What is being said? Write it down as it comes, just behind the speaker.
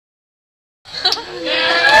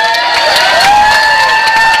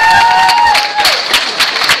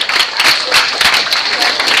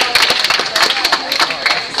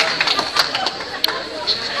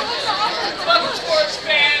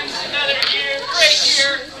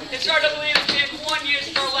It's hard to believe it's been 1 year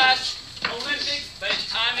since our last Olympics, but it's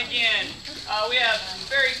time again. We have some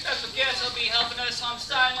very special guests who will be helping us on the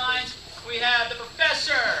sidelines. We have the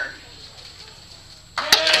professor.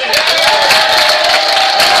 One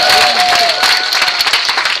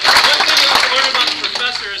thing you have to learn about the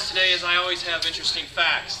professors today is I always have interesting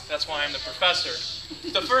facts. That's why I'm the professor.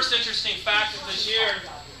 The first interesting fact of this year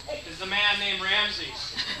is the man named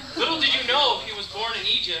Ramses. Little did you know he was born in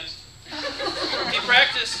Egypt. He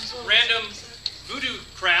practiced random voodoo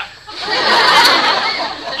crap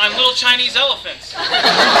on little Chinese elephants. In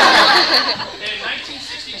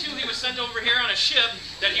 1962, he was sent over here on a ship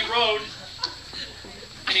that he rowed,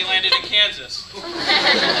 and he landed in Kansas.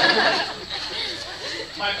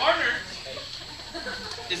 My partner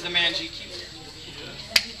is the man GQ.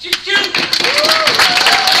 GQ!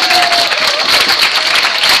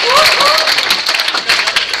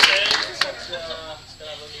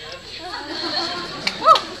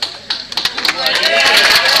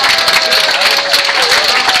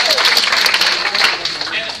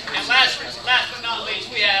 Last but not least,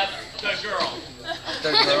 we have the girl.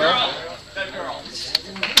 The girl. The girl.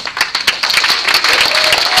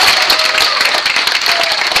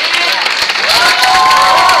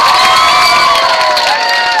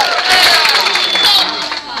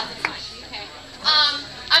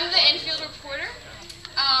 I'm the infield reporter.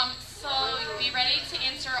 So be ready to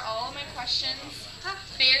answer all of my questions.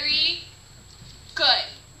 Very good.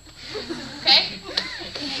 Okay?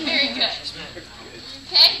 Very good.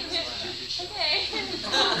 Okay? Okay.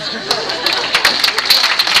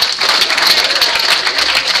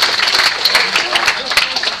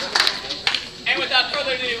 And without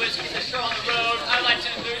further ado, let's get this show on the road. I'd like to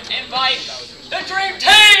invite the Dream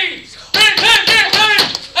Team! Dream Team! Dream Team!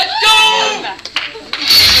 Let's go!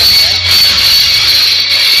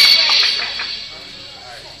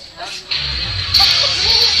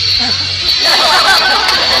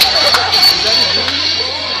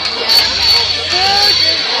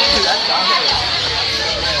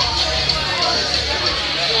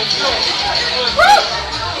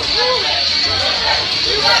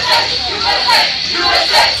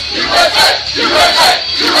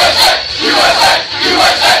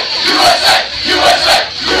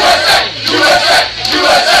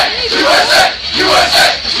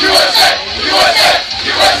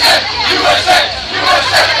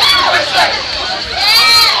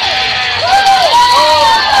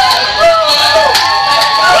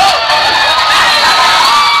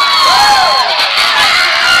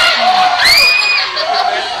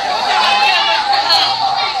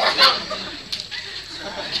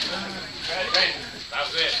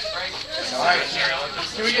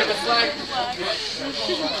 Can we get the flag?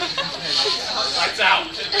 Lights out.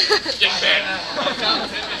 Get bent.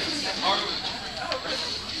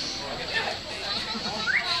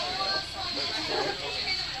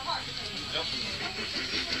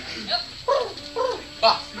 Nope.